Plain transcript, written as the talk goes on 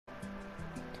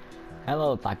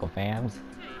Hello Taco Fams.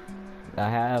 I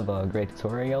have a great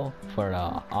tutorial for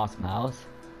the awesome house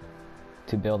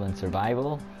to build in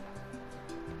survival.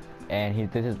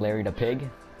 And this is Larry the pig.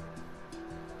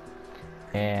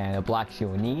 And the blocks you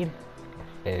will need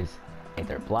is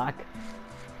their block,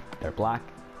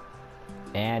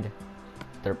 and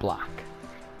their block.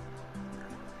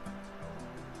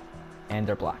 And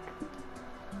their block.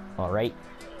 Alright.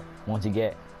 Once you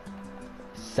get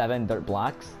 7 dirt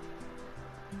blocks,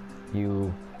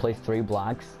 you place 3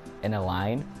 blocks in a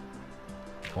line.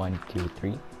 1, 2,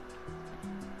 3.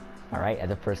 Alright, at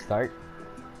the first start.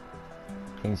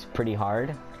 Seems pretty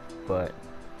hard, but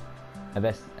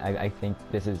I think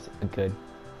this is a good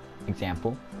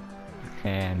example.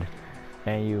 And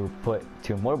then you put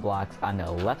 2 more blocks on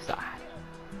the left side.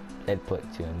 Then put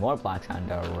 2 more blocks on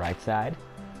the right side.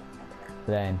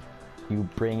 Then you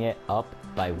bring it up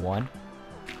by 1.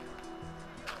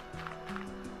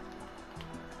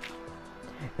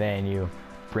 Then you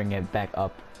bring it back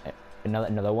up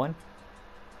another one.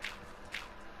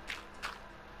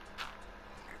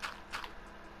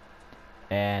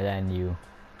 And then you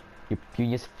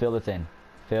just fill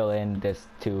in this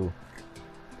 2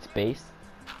 space.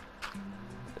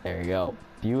 There you go,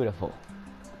 beautiful.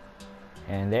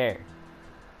 And there,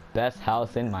 best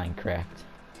house in Minecraft.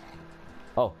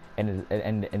 Oh, and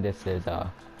this is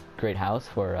a great house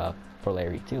for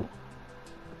Larry too.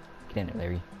 Get in there,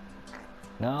 Larry.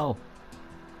 No,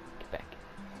 get back.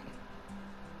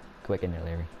 Go back in there,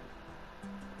 Larry.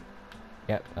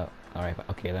 Yep. Oh, all right.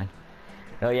 Okay then.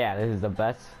 Oh yeah, this is the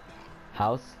best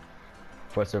house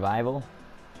for survival.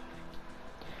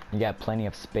 You got plenty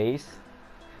of space.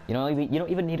 You don't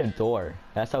even need a door.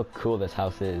 That's how cool this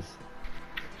house is.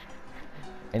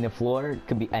 And the floor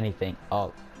could be anything.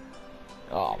 Oh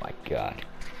my god.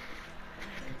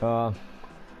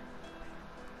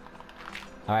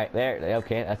 Alright, there.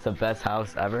 Okay, that's the best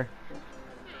house ever.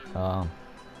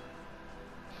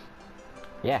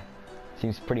 Yeah,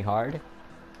 seems pretty hard.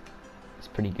 It's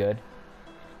pretty good.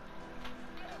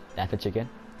 That's a chicken.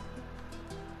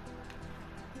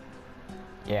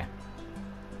 Yeah.